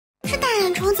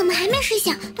虫怎么还没睡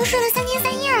醒？都睡了3天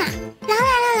3夜了。狼来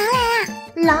了，狼来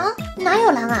了！狼？哪有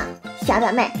狼啊？小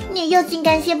表妹，你又竟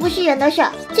干些不是人的事，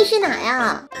这是哪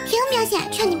呀？停，表姐，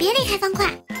劝你别离开方块。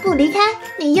不离开？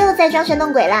你又在装神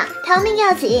弄鬼了，逃命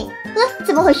要紧。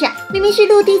怎么回事？明明是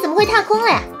陆地，怎么会踏空了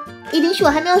呀？一定是我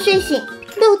还没有睡醒。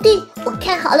陆地，我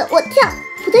看好了，我跳。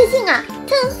不对劲啊，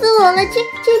疼死我了，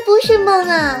这不是梦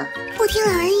啊！不听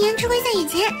老人言，吃亏在眼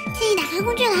前。建议打开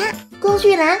工具栏。工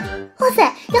具栏？哇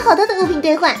塞，有好多的物品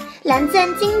兑换，蓝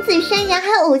钻、金子、山羊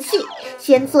还有武器。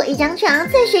先做一张床，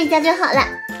再睡觉就好了。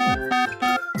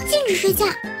禁止睡觉，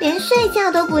连睡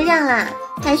觉都不让啦！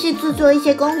还是做一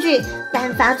些工具，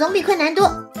办法总比困难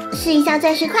多。试一下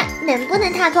钻石块能不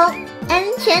能踏空，安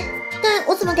全。但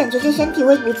我怎么感觉这身体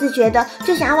会不自觉的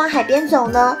就想要往海边走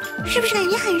呢？是不是感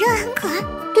觉很热很渴？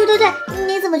对，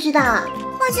你怎么知道啊？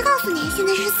忘记告诉你，现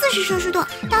在是40摄氏度，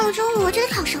到了中午就得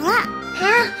烤熟了。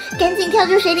赶紧跳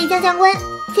入水里降温。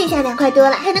这下凉快多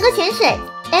了，还能够潜水。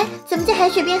怎么这海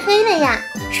水变黑了呀？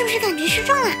是不是感觉失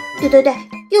重了？对，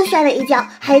又摔了一跤，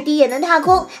海底也能踏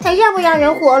空，还让不让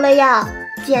人活了呀？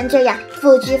既然这样，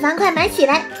复制方块买起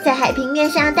来，在海平面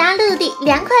上搭陆地，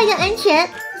凉快又安全。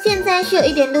现在是有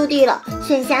一点陆地了，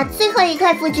剩下最后一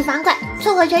块复制方块，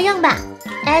凑合着用吧。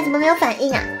怎么没有反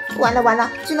应啊？完了，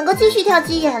只能够继续跳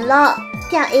基岩了。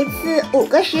跳一次5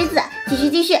个石子，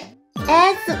继续。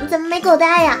怎么没狗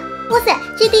带呀？哇塞，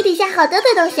这地底下好多的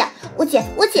东西啊！我捡，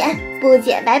不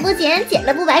捡白不捡，捡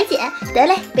了不白捡。得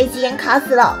嘞，被基岩烤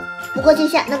死了。不过这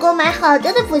下能够买好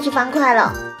多的复制方块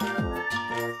了。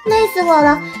累死我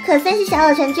了，可算是小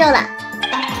有成就了。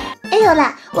有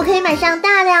啦，我可以买上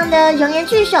大量的熔岩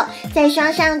巨手，再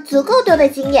刷上足够多的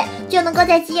经验，就能够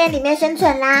在基岩里面生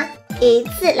存啦。一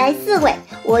次来4尾，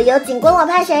我有警棍，我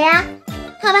怕谁呀？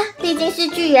好吧，毕竟是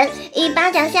巨人，一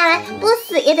巴掌下来，不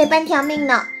死也得半条命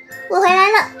呢。我回来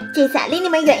了，这次离你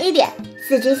们远一点。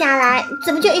4只下来，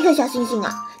怎么就1颗小星星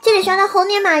啊？这得刷到猴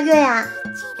年马月啊！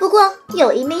不过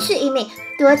有一命是一命，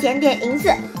多捡点银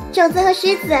子，肘子和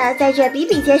石子在这比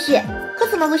比皆是。可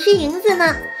怎么不是银子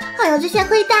呢？哎呦，这下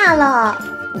亏大了。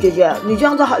姐姐，你这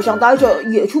样在海上待着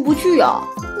也出不去啊。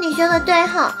你说的对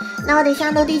哈，那我得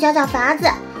上陆地找法子。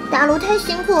打撸太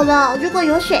辛苦了，如果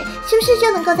有水，是不是就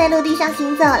能够在陆地上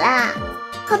行走啦？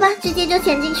好吧，直接就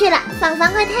潜进去了，放方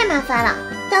块太麻烦了，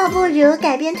倒不如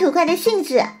改变土块的性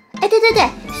质。对，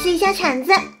试一下铲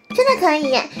子，真的可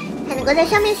以，还能够在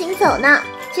上面行走呢。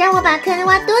只要我把坑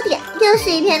挖多点，又是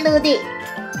一片陆地。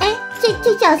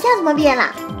这脚下怎么变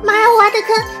了？妈呀，我挖的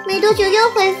坑没多久又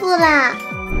恢复啦。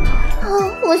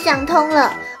我想通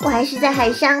了，我还是在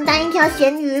海上当一条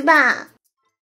咸鱼吧。